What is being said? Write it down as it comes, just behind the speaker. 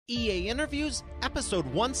EA Interviews, episode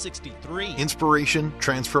 163. Inspiration,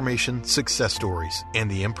 transformation, success stories,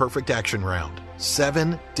 and the Imperfect Action Round.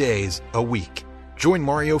 7 days a week. Join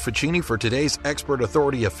Mario Ficini for today's Expert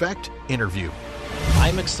Authority Effect interview.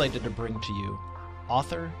 I'm excited to bring to you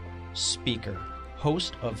author, speaker,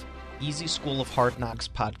 host of Easy School of Hard Knocks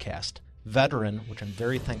podcast, veteran, which I'm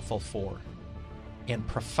very thankful for, and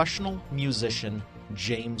professional musician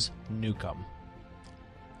James Newcomb.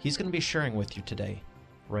 He's going to be sharing with you today,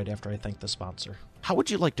 right after I thank the sponsor. How would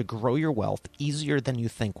you like to grow your wealth easier than you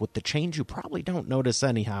think with the change you probably don't notice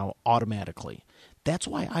anyhow automatically? That's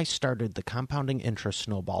why I started the Compounding Interest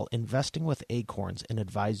Snowball investing with Acorns and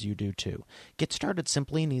advise you do too. Get started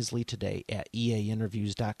simply and easily today at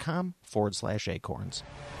eainterviews.com/acorns.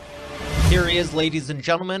 Here he is, ladies and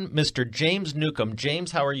gentlemen, Mr. James Newcomb.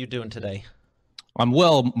 James, how are you doing today? I'm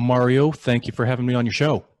well, Mario. Thank you for having me on your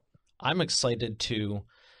show. I'm excited to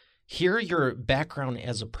hear your background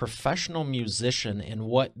as a professional musician and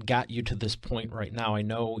what got you to this point right now. I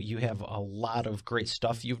know you have a lot of great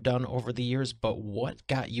stuff you've done over the years, but what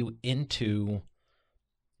got you into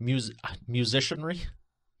musicianry?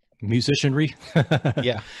 Musicianry?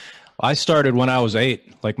 Yeah. I started when I was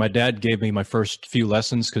 8. Like, my dad gave me my first few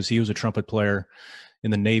lessons because he was a trumpet player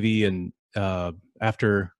in the Navy, and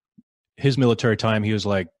after his military time, he was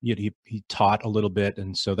like, he taught a little bit,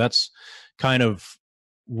 and so that's kind of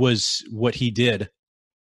was what he did.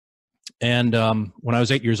 And when I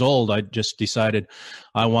was 8 years old, I just decided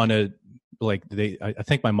I wanted, I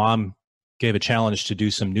think my mom gave a challenge to do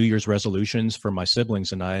some New Year's resolutions for my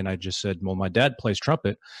siblings and I just said, well, my dad plays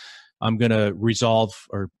trumpet. I'm going to resolve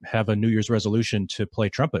or have a New Year's resolution to play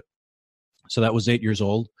trumpet. So that was 8 years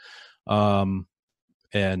old,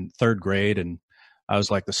 and third grade. And I was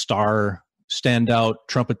like the star standout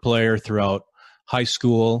trumpet player throughout high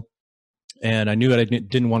school. And I knew that I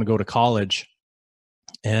didn't want to go to college.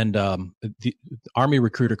 And the Army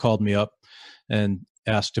recruiter called me up and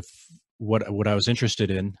asked if what I was interested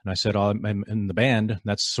in. And I said, I'm in the band.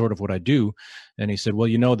 That's sort of what I do. And he said, well,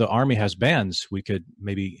 the Army has bands. We could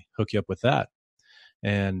maybe hook you up with that.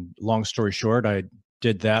 And long story short, I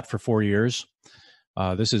did that for 4 years.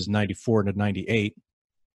 This is 94 to 98.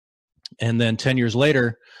 And then 10 years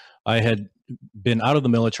later, I had been out of the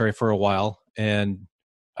military for a while, and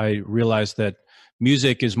I realized that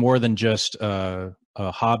music is more than just a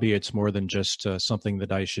hobby. It's more than just something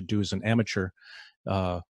that I should do as an amateur.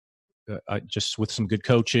 Just with some good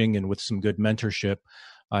coaching and with some good mentorship,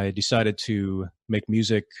 I decided to make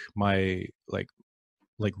music my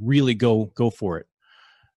really go for it.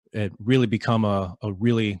 And really become a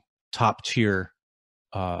really top tier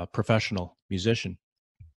professional musician.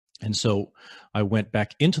 And so I went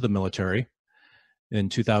back into the military in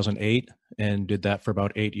 2008 and did that for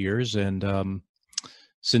about 8 years. And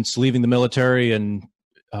since leaving the military in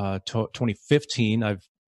 2015, I've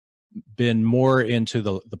been more into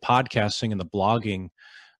the podcasting and the blogging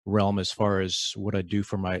realm as far as what I do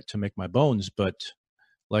to make my bones. But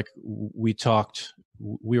like we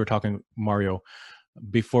were talking, Mario,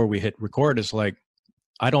 before we hit record, is like,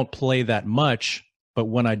 I don't play that much, but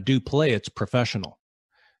when I do play, it's professional,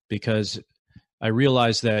 because I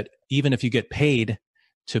realize that even if you get paid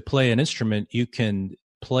to play an instrument, you can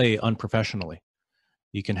play unprofessionally.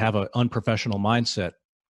 You can have an unprofessional mindset.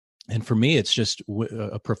 And for me, it's just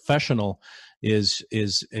a professional is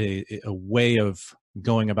a way of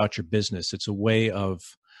going about your business. It's a way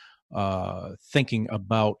of thinking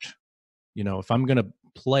about, if I'm going to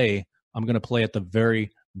play, I'm going to play at the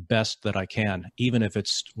very best that I can, even if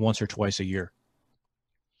it's once or twice a year.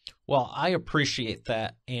 Well, I appreciate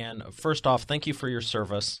that. And first off, thank you for your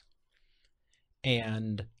service.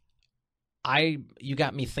 And you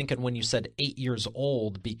got me thinking when you said 8 years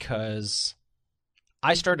old, because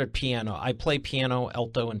I started piano. I play piano,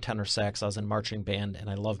 alto, and tenor sax. I was in marching band, and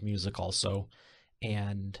I love music also.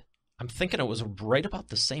 And I'm thinking it was right about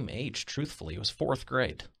the same age, truthfully. It was fourth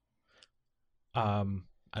grade. I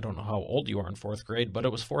don't know how old you are in fourth grade, but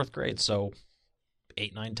it was fourth grade. So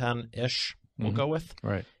 8, 9, 10-ish we'll go with.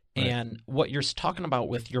 Right. And what you're talking about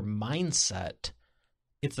with your mindset,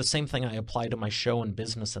 it's the same thing I apply to my show in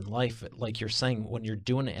business and life. Like you're saying, when you're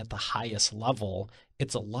doing it at the highest level,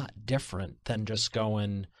 it's a lot different than just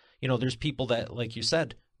going, there's people that, like you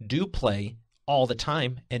said, do play all the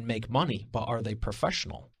time and make money, but are they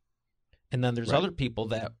professional? And then there's other people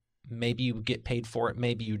that maybe you get paid for it,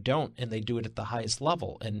 maybe you don't, and they do it at the highest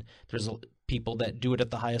level. And there's people that do it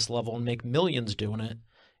at the highest level and make millions doing it.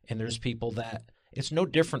 And there's people that it's no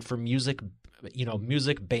different for music,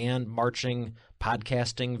 music, band, marching,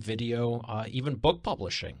 podcasting, video, even book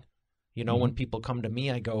publishing. When people come to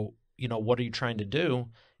me, I go, what are you trying to do?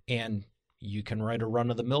 And, You can write a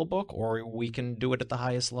run-of-the-mill book, or we can do it at the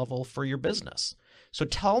highest level for your business. So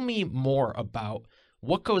tell me more about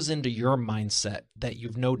what goes into your mindset that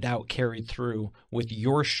you've no doubt carried through with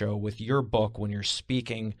your show, with your book, when you're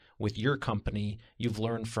speaking with your company, you've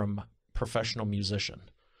learned from professional musician.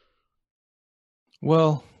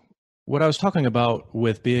 Well, what I was talking about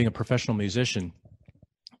with being a professional musician,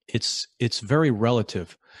 it's very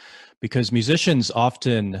relative, because musicians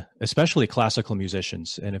often, especially classical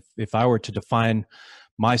musicians, and if I were to define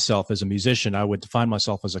myself as a musician, I would define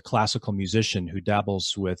myself as a classical musician who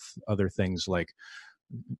dabbles with other things like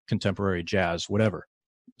contemporary jazz, whatever.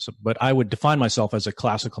 So, but I would define myself as a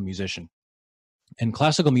classical musician. And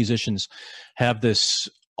classical musicians have this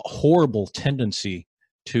horrible tendency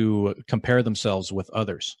to compare themselves with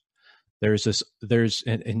others.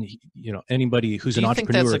 And you know, anybody who's an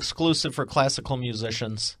entrepreneur. Do you think that's exclusive for classical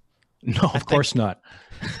musicians? No, of course not.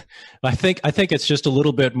 I think it's just a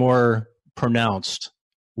little bit more pronounced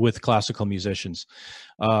with classical musicians.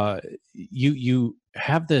 You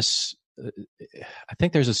have this. I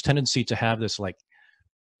think there's this tendency to have this like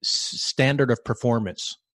standard of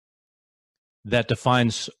performance that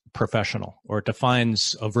defines professional, or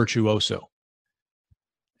defines a virtuoso.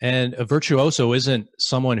 And a virtuoso isn't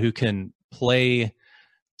someone who can play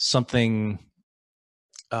something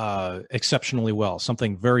exceptionally well,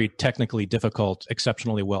 something very technically difficult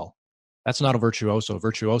exceptionally well. That's not a virtuoso.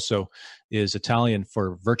 Virtuoso is Italian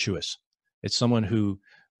for virtuous. It's someone who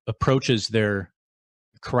approaches their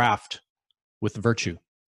craft with virtue,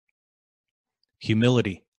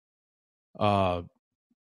 humility,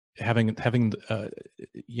 having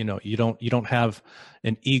you know, you don't have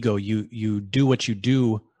an ego. You do what you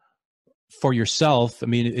do for yourself. I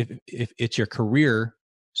mean, if it's your career,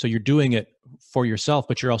 so you're doing it for yourself,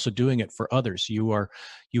 but you're also doing it for others.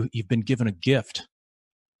 You've been given a gift,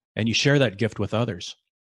 and you share that gift with others.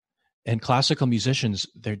 And classical musicians,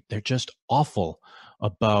 they're just awful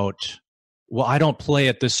about, well, I don't play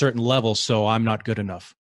at this certain level, so I'm not good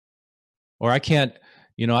enough. Or I can't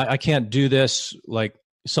do this like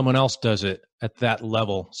someone else does it at that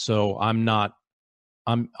level, so I'm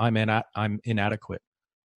inadequate.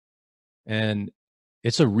 And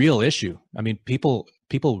it's a real issue. I mean, people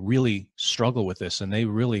really struggle with this, and they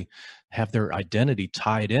really have their identity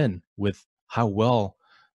tied in with how well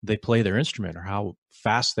they play their instrument, or how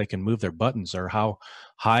fast they can move their buttons, or how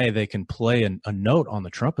high they can play a note on the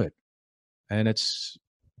trumpet. And it's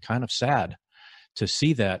kind of sad to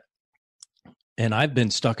see that. And I've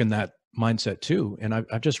been stuck in that mindset too. And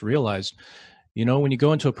I've just realized, you know, when you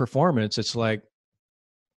go into a performance, it's like,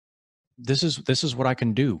 this is what I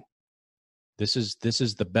can do. This is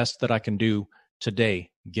the best that I can do today,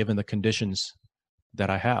 given the conditions that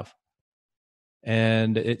I have.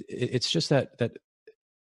 And it's just that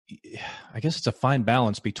I guess it's a fine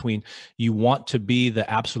balance between, you want to be the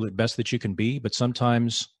absolute best that you can be, but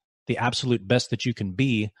sometimes the absolute best that you can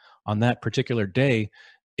be on that particular day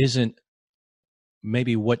isn't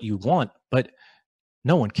maybe what you want, but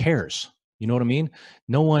no one cares. You know what I mean?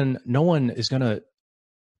 No one is going to,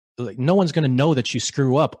 like, no one's going to know that you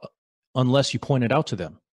screw up unless you point it out to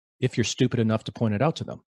them, if you're stupid enough to point it out to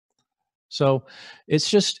them. So it's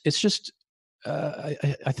just I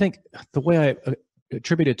think the way I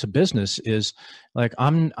attribute it to business is, like,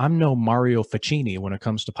 I'm no Mario Ficini when it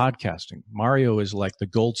comes to podcasting. Mario is like the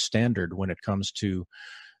gold standard when it comes to,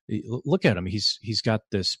 look at him. He's got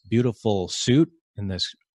this beautiful suit and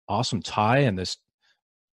this awesome tie and this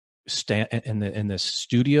in this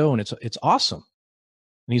studio, and it's awesome.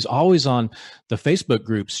 And he's always on the Facebook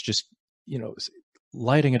groups, just, you know,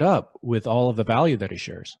 lighting it up with all of the value that he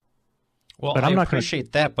shares. Well, but I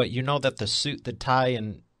appreciate that, but you know that the suit, the tie,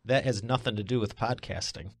 and that has nothing to do with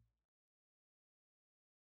podcasting.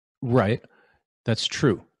 Right. That's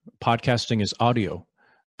true. Podcasting is audio,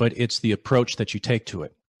 but it's the approach that you take to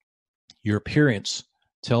it. Your appearance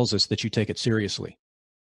tells us that you take it seriously.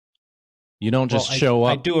 You don't just show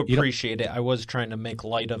up. I do appreciate it. I was trying to make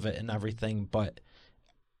light of it and everything, but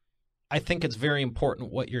I think it's very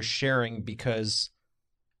important what you're sharing, because,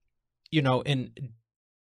 you know, in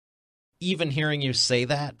even hearing you say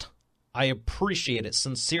that, I appreciate it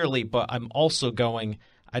sincerely, but I'm also going,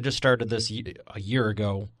 I just started this a year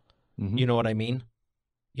ago. Mm-hmm. You know what I mean?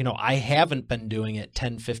 You know, I haven't been doing it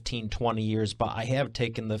 10, 15, 20 years, but I have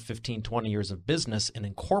taken the 15, 20 years of business and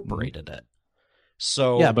incorporated it.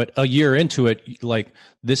 So yeah, but a year into it, like,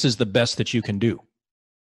 this is the best that you can do,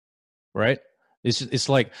 right? It's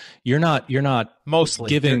like you're not mostly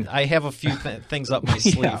giving. I have a few things up my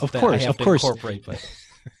sleeve yeah, of that course, I have to incorporate, but.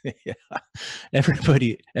 Yeah,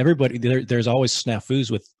 everybody. There's always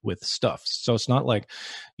snafus with stuff. So it's not like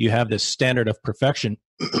you have this standard of perfection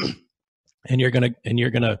and you're gonna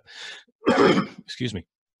excuse me.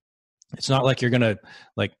 It's not like you're gonna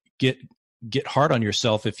like get hard on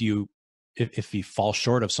yourself if you fall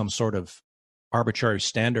short of some sort of arbitrary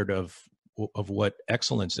standard of what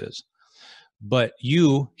excellence is. But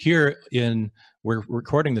you here we're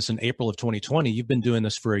recording this in April of 2020. You've been doing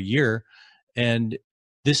this for a year, and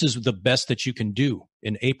this is the best that you can do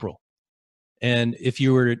in April. And if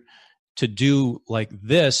you were to do like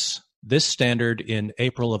this standard in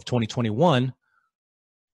April of 2021,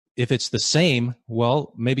 if it's the same,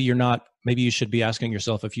 well, maybe you should be asking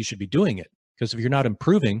yourself if you should be doing it. Because if you're not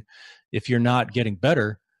improving, if you're not getting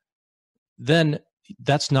better, then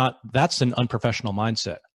that's an unprofessional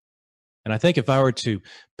mindset. And I think if I were to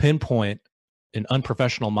pinpoint an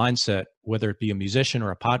unprofessional mindset, whether it be a musician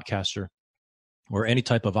or a podcaster or any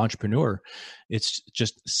type of entrepreneur, it's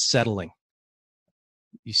just settling.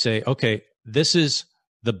 You say, okay, this is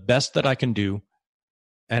the best that I can do,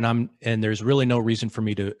 and there's really no reason for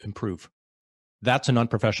me to improve. That's an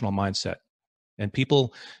unprofessional mindset. And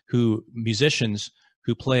musicians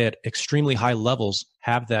who play at extremely high levels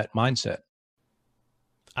have that mindset.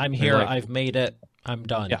 I'm here, I've made it, I'm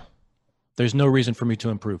done. Yeah. There's no reason for me to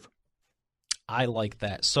improve. I like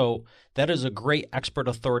that. So that is a great expert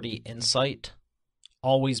authority insight.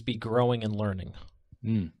 Always be growing and learning.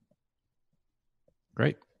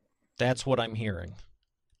 Great. That's what I'm hearing.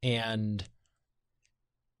 And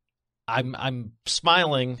I'm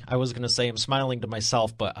smiling. I was going to say I'm smiling to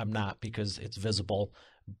myself, but I'm not because it's visible.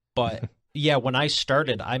 But yeah, when I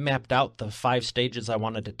started, I mapped out the 5 stages I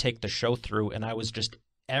wanted to take the show through, and I was just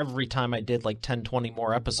every time I did like 10, 20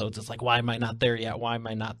 more episodes, it's like, why am I not there yet? Why am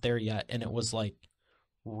I not there yet? And it was like,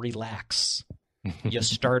 relax. You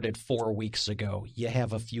started 4 weeks ago. You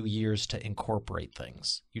have a few years to incorporate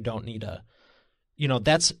things. You don't need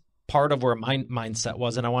that's part of where my mindset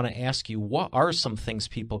was. And I want to ask you, what are some things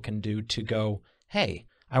people can do to go, hey,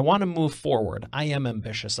 I want to move forward. I am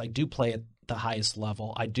ambitious. I do play at the highest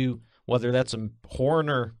level. I do, whether that's a horn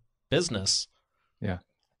or business. Yeah.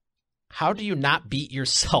 How do you not beat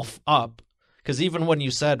yourself up? Because even when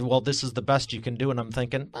you said, well, this is the best you can do, and I'm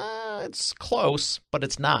thinking, it's close, but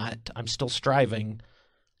it's not. I'm still striving.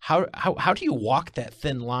 How do you walk that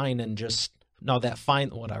thin line and just, that fine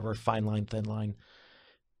line, thin line.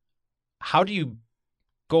 How do you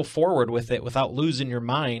go forward with it without losing your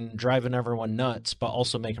mind, driving everyone nuts, but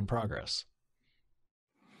also making progress?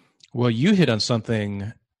 Well, you hit on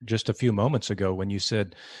something just a few moments ago when you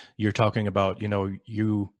said you're talking about,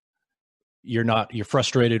 you're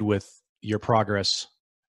frustrated with your progress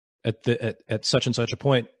at such and such a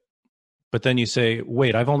point, but then you say,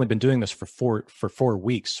 wait, I've only been doing this for 4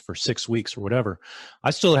 weeks, for 6 weeks or whatever.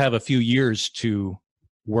 I still have a few years to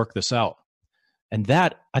work this out. And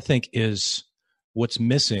that, I think, is what's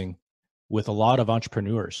missing with a lot of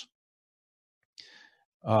entrepreneurs.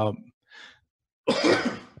 I'm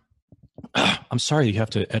sorry you have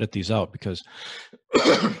to edit these out because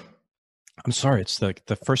I'm sorry, it's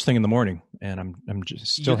the first thing in the morning, and I'm just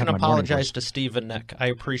still. You can apologize to Steve and Nick. I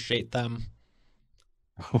appreciate them.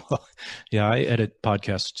 Well, yeah, I edit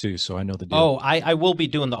podcasts too, so I know the deal. Oh, I will be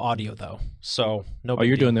doing the audio though, so no. Oh,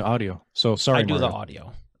 you're doing the audio. So sorry, I do Mario. the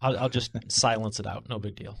audio. I'll just silence it out. No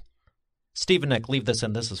big deal. Steve and Nick, leave this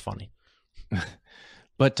in. This is funny.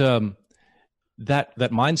 But that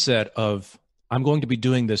mindset of I'm going to be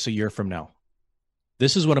doing this a year from now.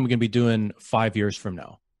 This is what I'm going to be doing 5 years from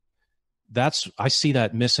now. I see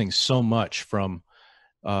that missing so much from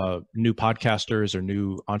new podcasters or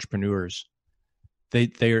new entrepreneurs. They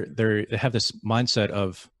have this mindset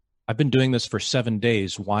of I've been doing this for 7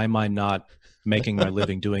 days. Why am I not making my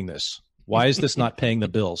living doing this? Why is this not paying the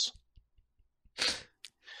bills?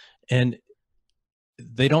 And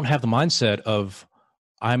they don't have the mindset of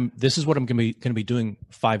this is what I'm going to be doing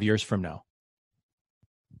 5 years from now.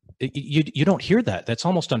 You don't hear that. That's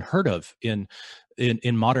almost unheard of in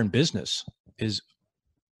modern business. Is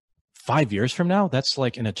 5 years from now? That's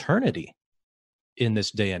like an eternity in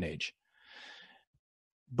this day and age.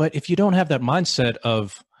 But if you don't have that mindset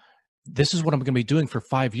of this is what I'm going to be doing for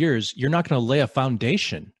 5 years, you're not going to lay a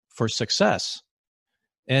foundation for success.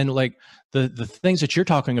 And like the things that you're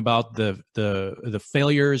talking about, the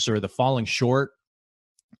failures or the falling short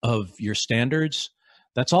of your standards,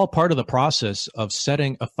 that's all part of the process of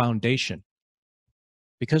setting a foundation.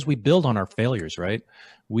 Because we build on our failures, right?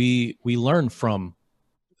 We learn from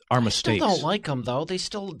our mistakes. I still don't like them though.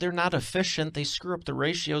 They're not efficient. They screw up the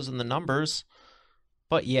ratios and the numbers.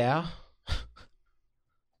 But yeah.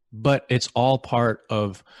 But it's all part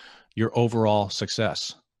of your overall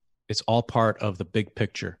success. It's all part of the big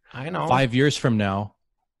picture. I know. 5 years from now,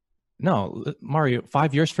 No, Mario,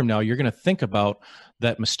 5 years from now, you're going to think about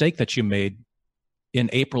that mistake that you made in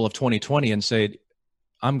April of 2020 and say,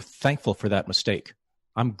 I'm thankful for that mistake.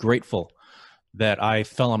 I'm grateful that I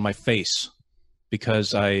fell on my face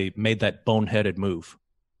because I made that boneheaded move,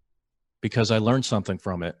 because I learned something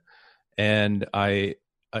from it. And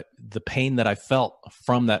the pain that I felt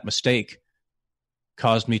from that mistake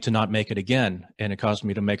caused me to not make it again, and it caused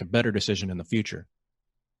me to make a better decision in the future.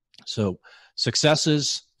 So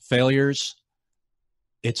successes, failures,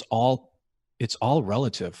 it's all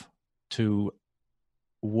relative to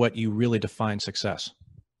what you really define success.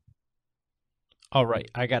 All right,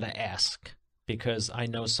 I got to ask, because I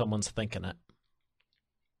know someone's thinking it.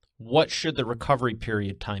 What should the recovery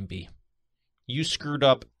period time be? You screwed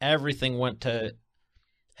up, everything went to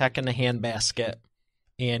heck in the handbasket,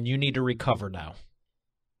 and you need to recover now.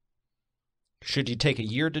 Should you take a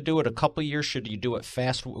year to do it, a couple years? Should you do it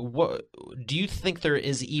fast? What do you think there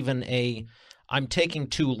is even I'm taking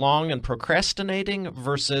too long and procrastinating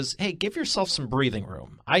versus, hey, give yourself some breathing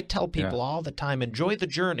room? I tell people all the time, enjoy the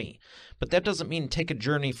journey, but that doesn't mean take a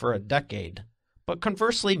journey for a decade. But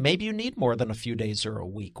conversely, maybe you need more than a few days or a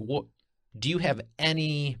week. Do you have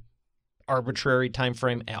any arbitrary time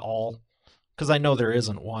frame at all? Because I know there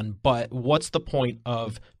isn't one, but what's the point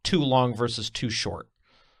of too long versus too short?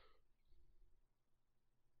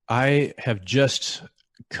 I have just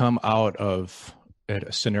come out of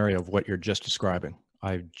a scenario of what you're just describing.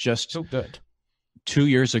 So good. 2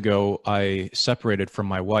 years ago, I separated from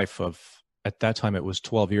my wife at that time it was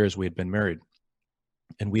 12 years we had been married.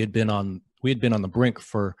 And we had been on the brink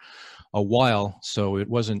for a while, so it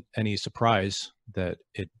wasn't any surprise that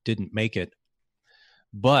it didn't make it.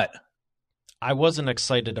 But I wasn't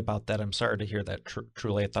excited about that. I'm sorry to hear that.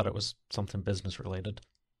 Truly, I thought it was something business related.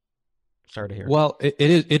 Sorry to hear. Well,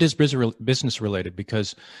 it is business related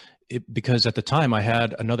because at the time I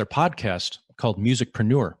had another podcast called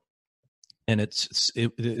Musicpreneur, and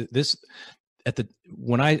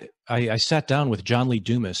when I sat down with John Lee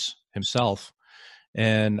Dumas himself,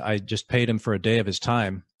 and I just paid him for a day of his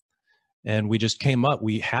time, and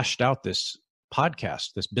we hashed out this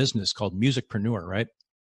podcast, this business called Musicpreneur, right?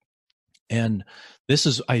 And this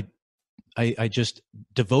is I just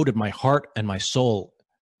devoted my heart and my soul,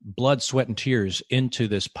 blood, sweat, and tears into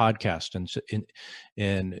this podcast,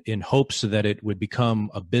 and in hopes that it would become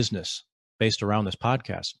a business based around this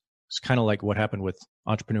podcast. It's kind of like what happened with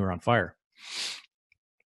Entrepreneur on Fire.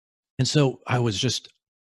 And so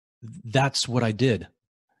that's what I did.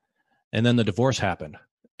 And then the divorce happened,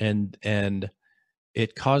 and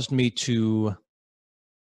it caused me to,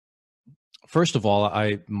 first of all,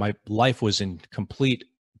 my life was in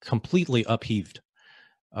completely upheaved.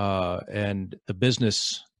 And the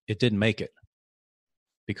business, it didn't make it,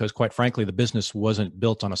 because quite frankly, the business wasn't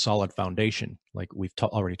built on a solid foundation, like we've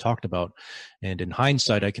already talked about. And in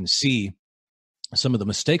hindsight, I can see some of the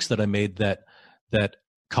mistakes that I made that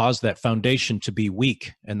caused that foundation to be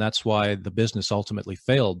weak. And that's why the business ultimately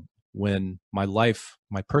failed when my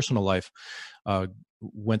personal life,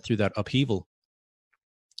 went through that upheaval.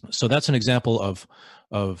 So that's an example of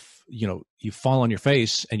you fall on your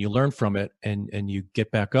face and you learn from it, and you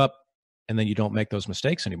get back up, and then you don't make those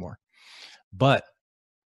mistakes anymore. But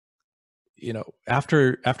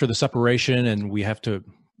after the separation, and the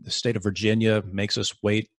state of Virginia makes us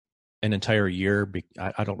wait an entire year.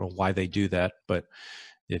 I don't know why they do that, but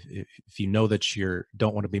if you know that you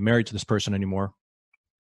don't want to be married to this person anymore,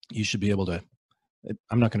 you should be able to.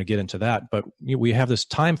 I'm not going to get into that, but we have this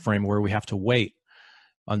time frame where we have to wait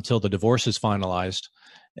until the divorce is finalized.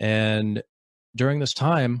 And during this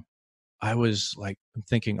time, I was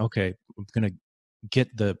thinking, okay, I'm going to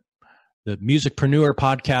get the Musicpreneur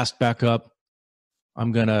podcast back up.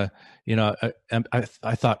 I'm going to,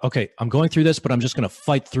 I thought, okay, I'm going through this, but I'm just going to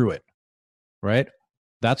fight through it. Right.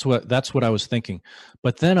 That's what I was thinking.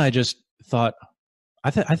 But then I just thought,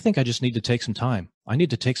 I think I just need to take some time. I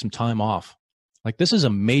need to take some time off. This is a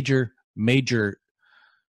major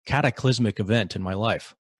cataclysmic event in my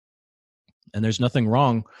life. And there's nothing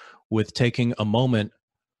wrong with taking a moment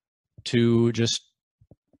to just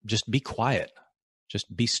be quiet,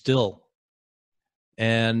 just be still.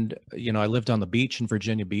 And, I lived on the beach in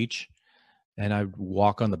Virginia Beach, and I'd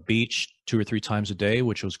walk on the beach 2 or 3 times a day,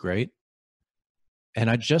 which was great. And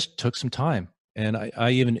I just took some time. And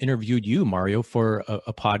I even interviewed you, Mario, for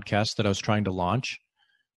a podcast that I was trying to launch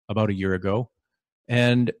about a year ago.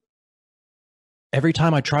 And every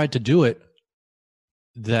time I tried to do it,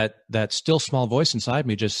 that still small voice inside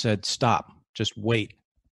me just said, stop, just wait.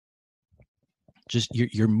 Just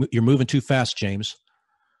you're moving too fast, James.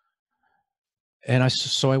 And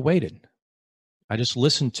so I waited. I just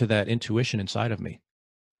listened to that intuition inside of me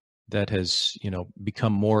that has,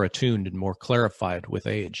 become more attuned and more clarified with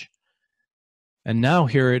age. And now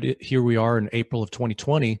here we are in April of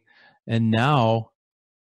 2020, and now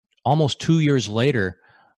almost 2 years later,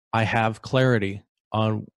 I have clarity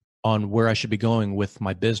on where I should be going with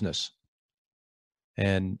my business.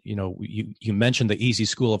 And you mentioned the Easy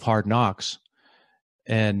School of Hard Knocks,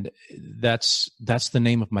 and that's the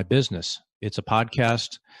name of my business. It's a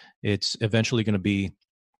podcast. It's eventually going to be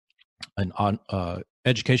an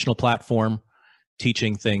educational platform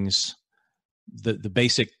teaching things, the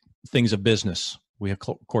basic things of business. We have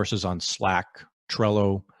courses on Slack,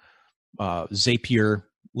 Trello, Zapier,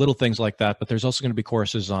 little things like that. But there's also going to be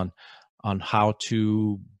courses on how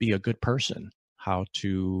to be a good person, how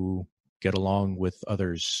to get along with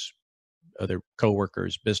others, other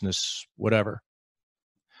coworkers, business, whatever.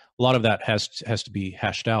 A lot of that has to be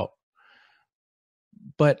hashed out.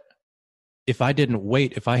 But if I didn't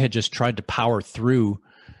wait, if I had just tried to power through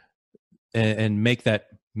and make that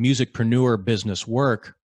musicpreneur business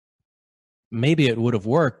work, maybe it would have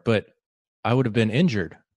worked, but I would have been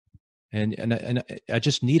injured. And I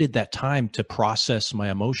just needed that time to process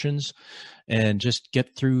my emotions and just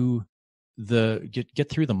get through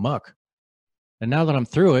the muck. And now that I'm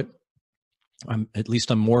through it, I'm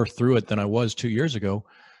more through it than I was 2 years ago.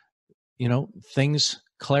 Things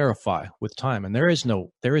clarify with time, and there is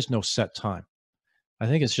no set time. I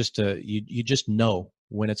think it's just you just know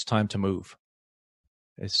when it's time to move.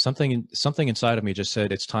 It's something inside of me just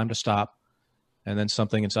said it's time to stop, and then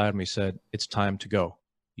something inside of me said it's time to go.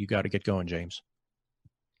 You got to get going, James.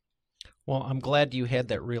 Well, I'm glad you had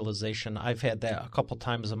that realization. I've had that a couple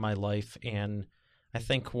times in my life, and I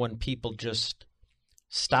think when people just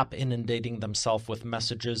stop inundating themselves with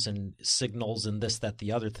messages and signals and this, that,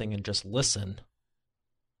 the other thing, and just listen,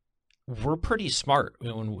 we're pretty smart.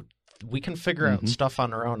 When we can figure out stuff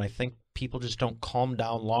on our own. I think people just don't calm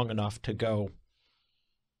down long enough to go,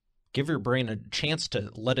 give your brain a chance to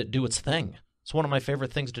let it do its thing. It's one of my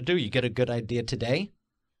favorite things to do. You get a good idea today,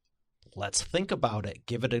 let's think about it.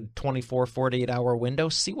 Give it a 24, 48-hour window.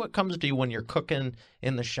 See what comes to you when you're cooking,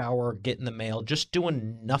 in the shower, getting the mail, just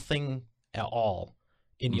doing nothing at all,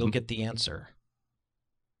 and you'll get the answer.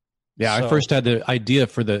 Yeah, I first had the idea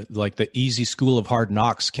for the Easy School of Hard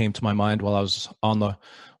Knocks came to my mind while I was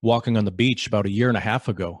walking on the beach about 1.5 years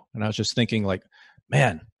ago. And I was just thinking, like,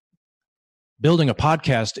 man, building a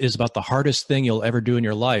podcast is about the hardest thing you'll ever do in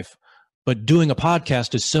your life. But doing a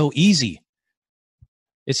podcast is so easy.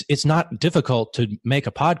 It's not difficult to make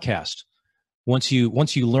a podcast. Once you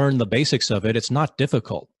learn the basics of it, it's not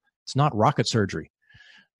difficult. It's not rocket surgery.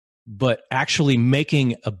 But actually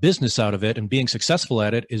making a business out of it and being successful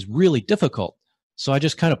at it is really difficult. So I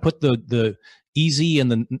just kind of put the easy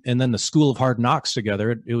and then the School of Hard Knocks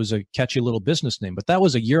together. It was a catchy little business name, but that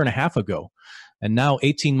was 1.5 years ago. And now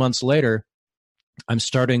 18 months later,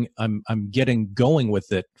 I'm getting going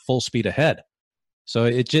with it full speed ahead. So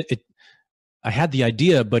I had the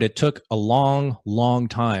idea, but it took a long, long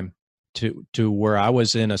time to where I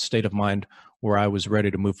was in a state of mind where I was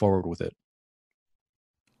ready to move forward with it.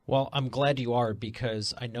 Well, I'm glad you are,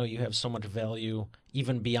 because I know you have so much value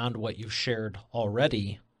even beyond what you've shared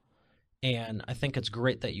already. And I think it's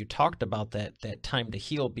great that you talked about that time to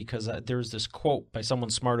heal, because there's this quote by someone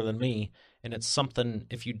smarter than me, and it's something,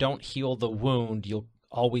 if you don't heal the wound, you'll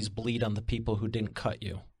always bleed on the people who didn't cut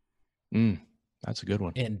you. That's a good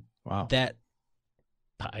one. And wow, that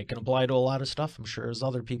I can apply to a lot of stuff. I'm sure as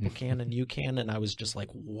other people can and you can. And I was just like,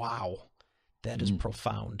 wow, that is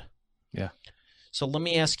profound. Yeah. So let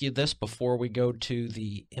me ask you this before we go to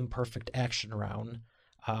the imperfect action round.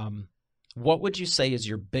 What would you say is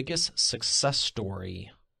your biggest success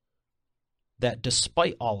story that,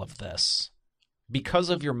 despite all of this, because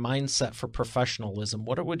of your mindset for professionalism,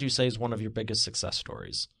 what would you say is one of your biggest success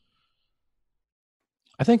stories?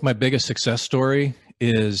 I think my biggest success story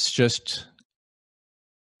is just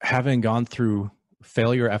having gone through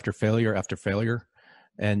failure after failure after failure,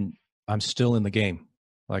 and I'm still in the game.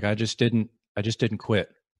 Like I just didn't quit.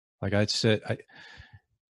 Like I said,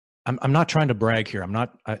 I'm not trying to brag here.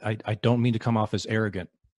 I don't mean to come off as arrogant,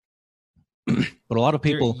 but a lot of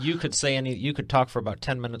people, you could talk for about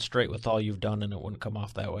 10 minutes straight with all you've done and it wouldn't come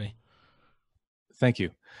off that way. Thank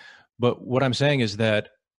you. But what I'm saying is that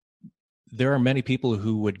there are many people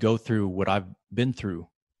who would go through what I've been through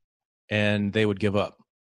and they would give up.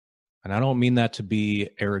 And I don't mean that to be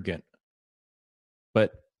arrogant,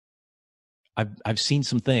 but I've seen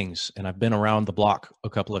some things, and I've been around the block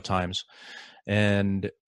a couple of times,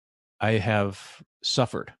 and I have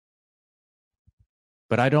suffered.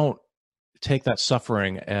 But I don't take that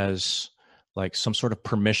suffering as like some sort of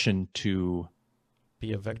permission to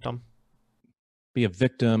be a victim. be a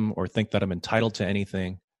victim or think that I'm entitled to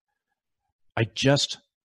anything. I just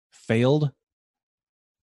failed.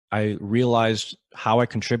 I realized how I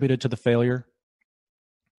contributed to the failure,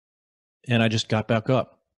 and I just got back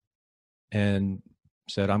up and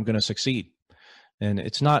said, I'm going to succeed.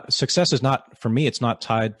 And success is not, for me, it's not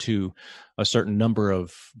tied to a certain number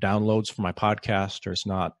of downloads for my podcast, or it's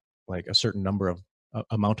not like a certain number of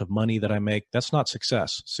amount of money that I make. That's not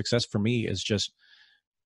success. Success for me is just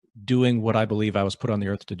doing what I believe I was put on the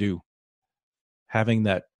earth to do, having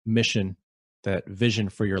that mission, that vision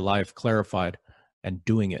for your life clarified, and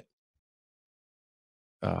doing it,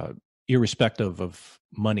 irrespective of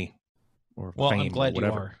money or well, fame. I'm glad or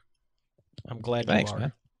whatever. you are. I'm glad Thanks, you are.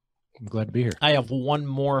 man. I'm glad to be here. I have one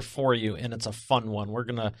more for you, and it's a fun one. We're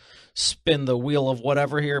going to spin the wheel of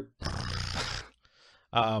whatever here.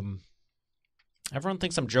 Everyone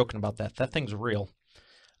thinks I'm joking about that. That thing's real.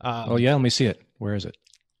 Oh, yeah? Let me see it. Where is it?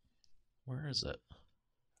 Where is it?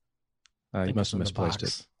 You must have misplaced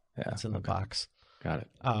it. Yeah, it's in the box. Got it.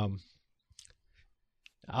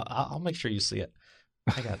 I'll make sure you see it.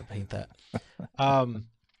 I got to paint that.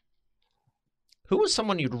 Who was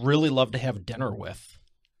someone you'd really love to have dinner with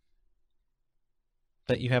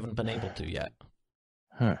that you haven't been able to yet?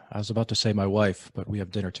 I was about to say my wife, but we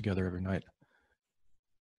have dinner together every night.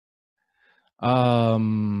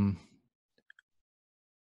 Man,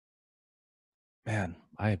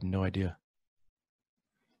 I have no idea.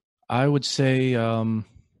 I would say, I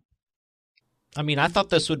mean, I thought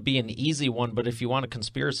this would be an easy one, but if you want a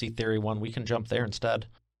conspiracy theory one, we can jump there instead.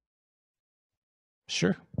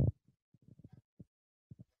 Sure.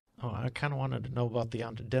 Oh, I kind of wanted to know about the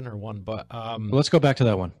dinner one, but Well, let's go back to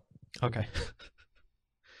that one. Okay.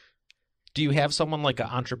 Do you have someone like an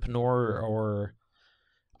entrepreneur, or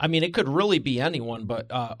I mean, it could really be anyone,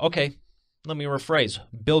 but okay, let me rephrase.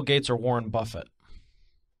 Bill Gates or Warren Buffett?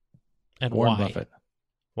 And Warren why? Buffett.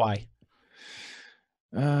 Why?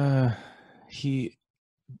 He,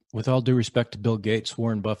 with all due respect to Bill Gates,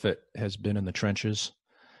 Warren Buffett has been in the trenches,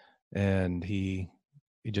 and he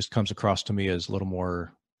just comes across to me as a little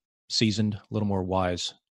more seasoned, a little more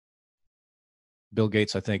wise. Bill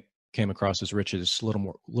Gates, I think, came across as riches a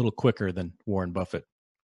little quicker than Warren Buffett.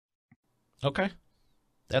 Okay.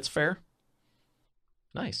 That's fair.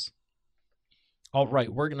 Nice. All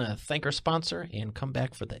right, we're going to thank our sponsor and come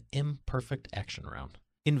back for the imperfect action round.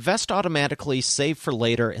 Invest automatically, save for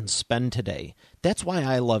later, and spend today. That's why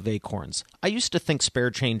I love Acorns. I used to think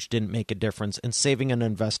spare change didn't make a difference, and saving and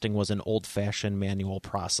investing was an old-fashioned manual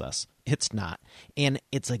process. It's not, and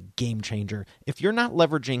it's a game changer. If you're not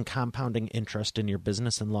leveraging compounding interest in your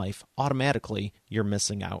business and life, automatically, you're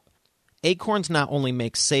missing out. Acorns not only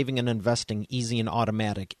makes saving and investing easy and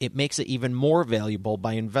automatic, it makes it even more valuable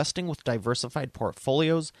by investing with diversified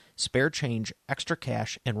portfolios, spare change, extra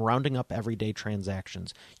cash, and rounding up everyday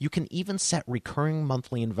transactions. You can even set recurring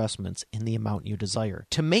monthly investments in the amount you desire.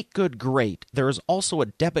 To make good great, there is also a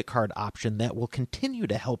debit card option that will continue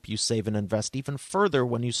to help you save and invest even further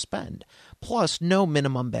when you spend. Plus, no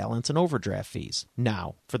minimum balance and overdraft fees.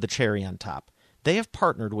 Now, for the cherry on top. They have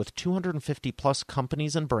partnered with 250 plus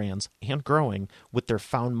companies and brands, and growing, with their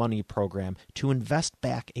Found Money program to invest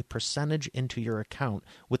back a percentage into your account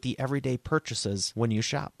with the everyday purchases when you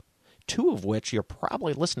shop. Two of which you're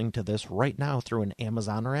probably listening to this right now through an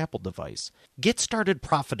Amazon or Apple device. Get started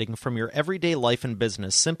profiting from your everyday life and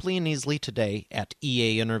business simply and easily today at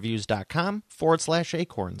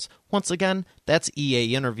eainterviews.com/acorns. Once again, that's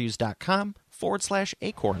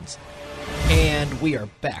eainterviews.com/acorns. And we are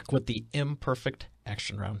back with the imperfect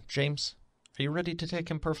action round. James, are you ready to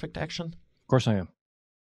take imperfect action? Of course I am.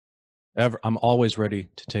 I'm always ready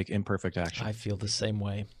to take imperfect action. I feel the same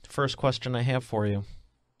way. First question I have for you.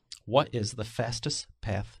 What is the fastest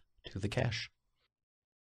path to the cash?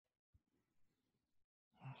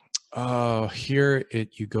 Here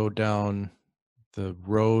you go down the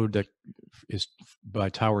road that is by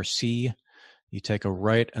Tower C. You take a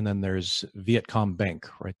right, and then there's Vietcom Bank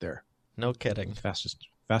right there. No kidding.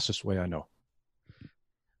 Fastest way I know.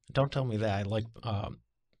 Don't tell me that. I like. No,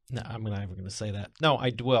 I'm not even going to say that. No,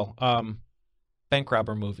 I will. Bank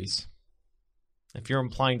robber movies. If you're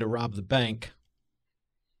implying to rob the bank,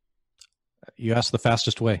 you asked the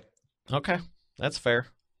fastest way. Okay, that's fair.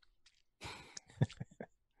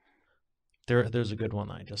 There's a good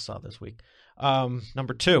one I just saw this week.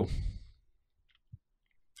 Number 2.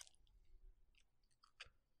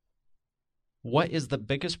 What is the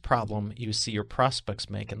biggest problem you see your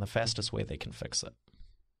prospects make and the fastest way they can fix it?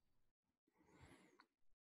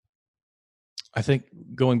 I think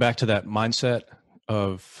going back to that mindset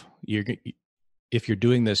of if you're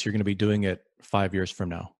doing this, you're going to be doing it 5 years from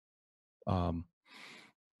now.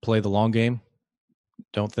 Play the long game.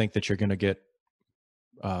 Don't think that you're going to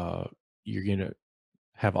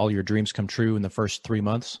have all your dreams come true in the first 3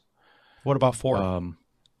 months. What about 4?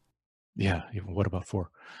 Yeah. What about 4?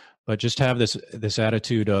 But just have this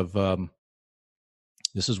attitude of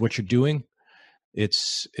this is what you're doing.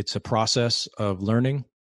 It's a process of learning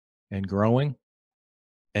and growing,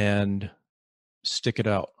 and stick it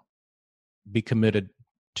out. Be committed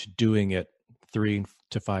to doing it 3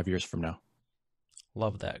 to 5 years from now.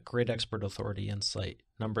 Love that. Great expert authority insight.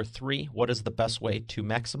 Number 3, what is the best way to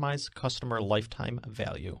maximize customer lifetime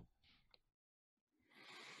value?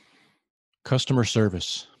 Customer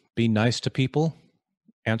service. Be nice to people.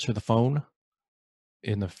 Answer the phone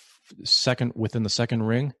within the second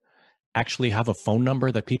ring. Actually have a phone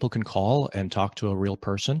number that people can call and talk to a real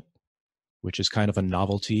person, which is kind of a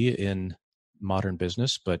novelty in modern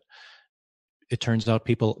business. But it turns out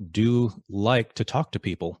people do like to talk to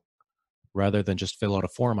people rather than just fill out a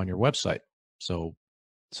form on your website. So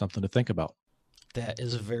something to think about. That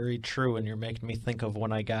is very true, and you're making me think of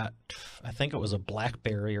when I think it was a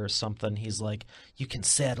BlackBerry or something. He's like, you can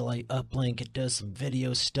satellite uplink, it does some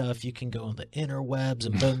video stuff, you can go on the interwebs,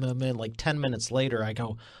 and boom, boom, boom. Like 10 minutes later, I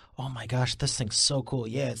go, oh my gosh, this thing's so cool.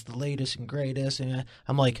 Yeah, it's the latest and greatest. And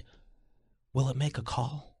I'm like, will it make a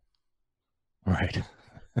call? Right.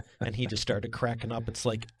 And he just started cracking up. It's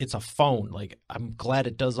like, it's a phone. Like, I'm glad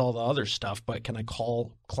it does all the other stuff, but can I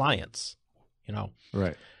call clients?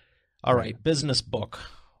 Right. All right, business book.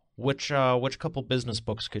 Which couple business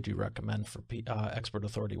books could you recommend for Expert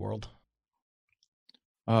Authority World?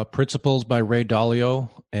 Principles by Ray Dalio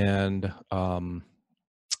and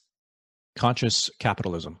Conscious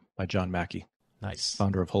Capitalism by John Mackey. Nice.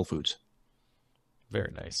 Founder of Whole Foods.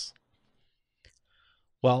 Very nice.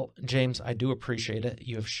 Well, James, I do appreciate it.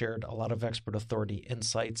 You have shared a lot of Expert Authority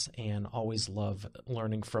insights and always love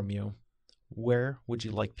learning from you. Where would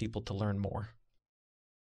you like people to learn more?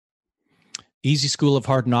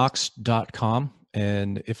 EasySchoolOfHardKnocks.com.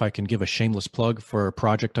 And if I can give a shameless plug for a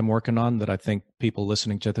project I'm working on that I think people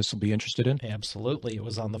listening to this will be interested in. Absolutely. It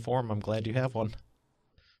was on the forum. I'm glad you have one.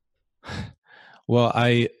 Well,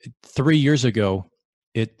 3 years ago,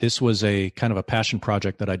 this was a kind of a passion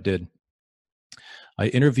project that I did. I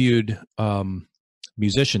interviewed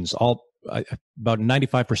musicians, about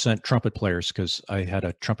 95% trumpet players, because I had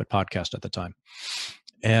a trumpet podcast at the time.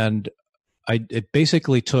 And it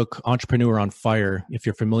basically took Entrepreneur on Fire, if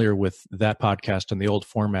you're familiar with that podcast and the old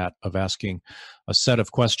format of asking a set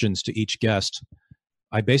of questions to each guest.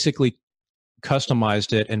 I basically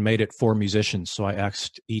customized it and made it for musicians. So I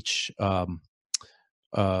asked each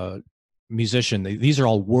musician, these are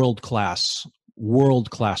all world-class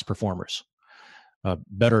performers,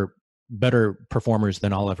 better performers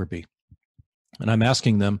than I'll ever be. And I'm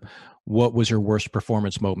asking them, what was your worst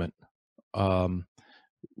performance moment?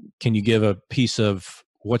 Can you give a piece of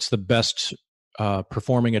what's the best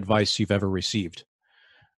performing advice you've ever received?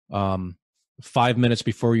 5 minutes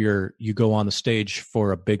before you go on the stage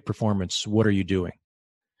for a big performance, what are you doing?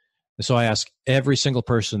 And so I ask every single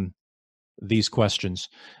person these questions,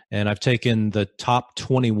 and I've taken the top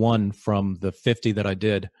 21 from the 50 that I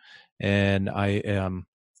did, and I am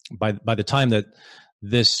by the time that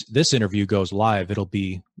this interview goes live, it'll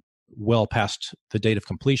be well past the date of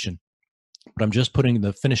completion. But I'm just putting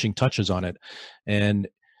the finishing touches on it. And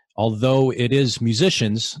although it is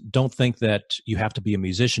musicians, don't think that you have to be a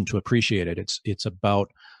musician to appreciate it. It's about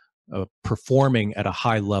performing at a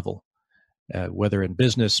high level, whether in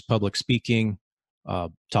business, public speaking,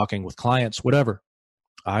 talking with clients, whatever.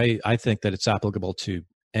 I think that it's applicable to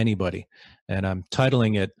anybody. And I'm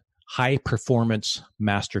titling it High Performance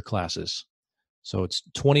Masterclasses. So it's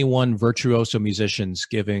 21 virtuoso musicians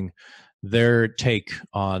giving their take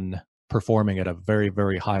on performing at a very,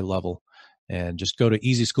 very high level. And just go to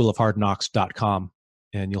easyschoolofhardknocks.com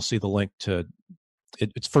and you'll see the link to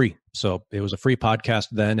it. It's free. So it was a free podcast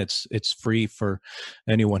then. It's free for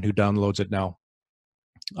anyone who downloads it now.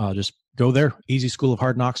 Just go there,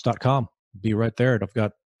 easyschoolofhardknocks.com. Be right there. And I've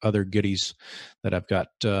got other goodies that I've got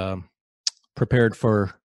prepared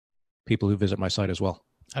for people who visit my site as well.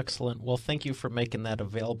 Excellent. Well, thank you for making that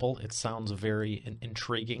available. It sounds very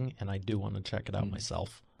intriguing, and I do want to check it out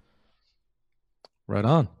myself. Right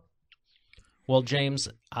on. Well, James,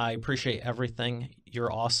 I appreciate everything.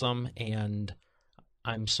 You're awesome, and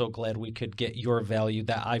I'm so glad we could get your value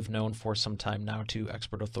that I've known for some time now to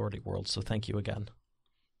Expert Authority World. So thank you again.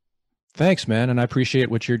 Thanks, man, and I appreciate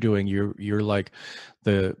what you're doing. You're like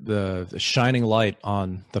the shining light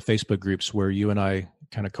on the Facebook groups where you and I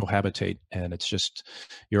kind of cohabitate, and it's just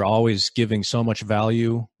you're always giving so much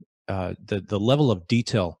value. The level of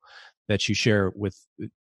detail that you share with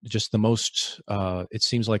just the most, it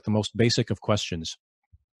seems like the most basic of questions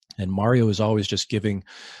And Mario is always just giving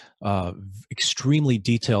extremely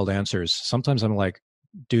detailed answers. Sometimes I'm like,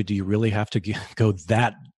 dude, do you really have to go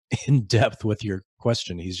that in depth with your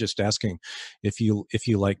question? He's just asking if you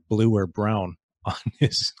like blue or brown on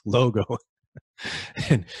his logo.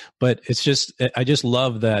 But it's just, I just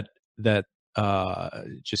love that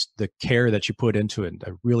just the care that you put into it.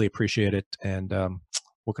 I really appreciate it. And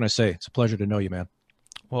what can I say? It's a pleasure to know you, man.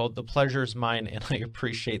 Well, the pleasure is mine, and I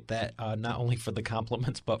appreciate that, not only for the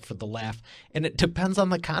compliments, but for the laugh. And it depends on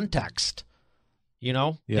the context. You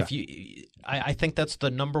know, Yeah. I think that's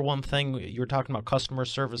the number one thing. You're talking about customer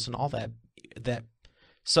service and all that.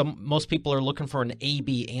 Most people are looking for an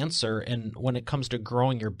A/B answer, and when it comes to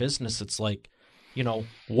growing your business, it's like, you know,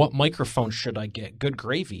 what microphone should I get? Good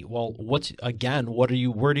gravy. Well, where do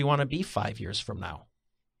you want to be 5 years from now?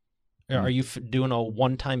 Are you doing a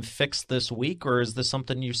one-time fix this week, or is this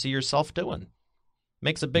something you see yourself doing?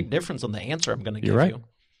 Makes a big difference on the answer I'm going to give you.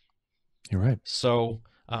 You're right. So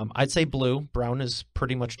I'd say blue. Brown is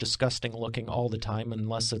pretty much disgusting looking all the time,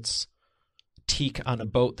 unless it's teak on a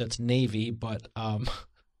boat that's navy. But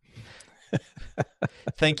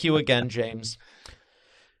thank you again, James.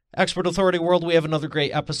 Expert Authority World, we have another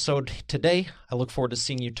great episode today. I look forward to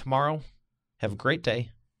seeing you tomorrow. Have a great day,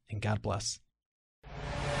 and God bless.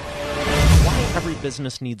 Why every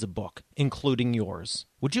business needs a book, including yours.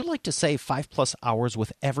 Would you like to save 5+ hours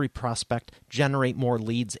with every prospect, generate more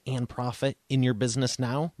leads, and profit in your business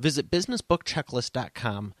now? Visit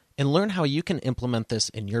businessbookchecklist.com and learn how you can implement this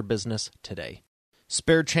in your business today.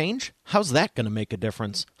 Spare change? How's that going to make a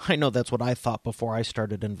difference? I know that's what I thought before I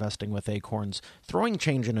started investing with Acorns. Throwing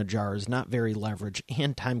change in a jar is not very leverage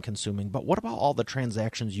and time-consuming, but what about all the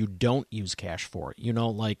transactions you don't use cash for? You know,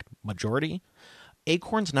 like majority?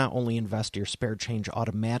 Acorns not only invest your spare change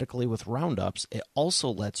automatically with roundups, it also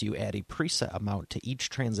lets you add a preset amount to each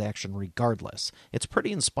transaction regardless. It's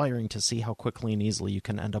pretty inspiring to see how quickly and easily you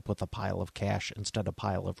can end up with a pile of cash instead of a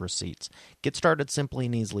pile of receipts. Get started simply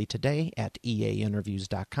and easily today at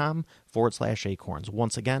eainterviews.com/acorns.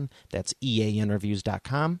 Once again, that's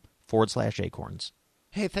eainterviews.com/acorns.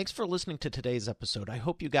 Hey, thanks for listening to today's episode. I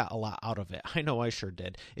hope you got a lot out of it. I know I sure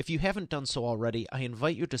did. If you haven't done so already, I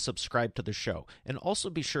invite you to subscribe to the show. And also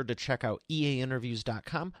be sure to check out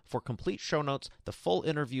eainterviews.com for complete show notes, the full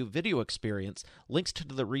interview video experience, links to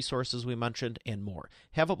the resources we mentioned, and more.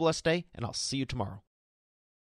 Have a blessed day, and I'll see you tomorrow.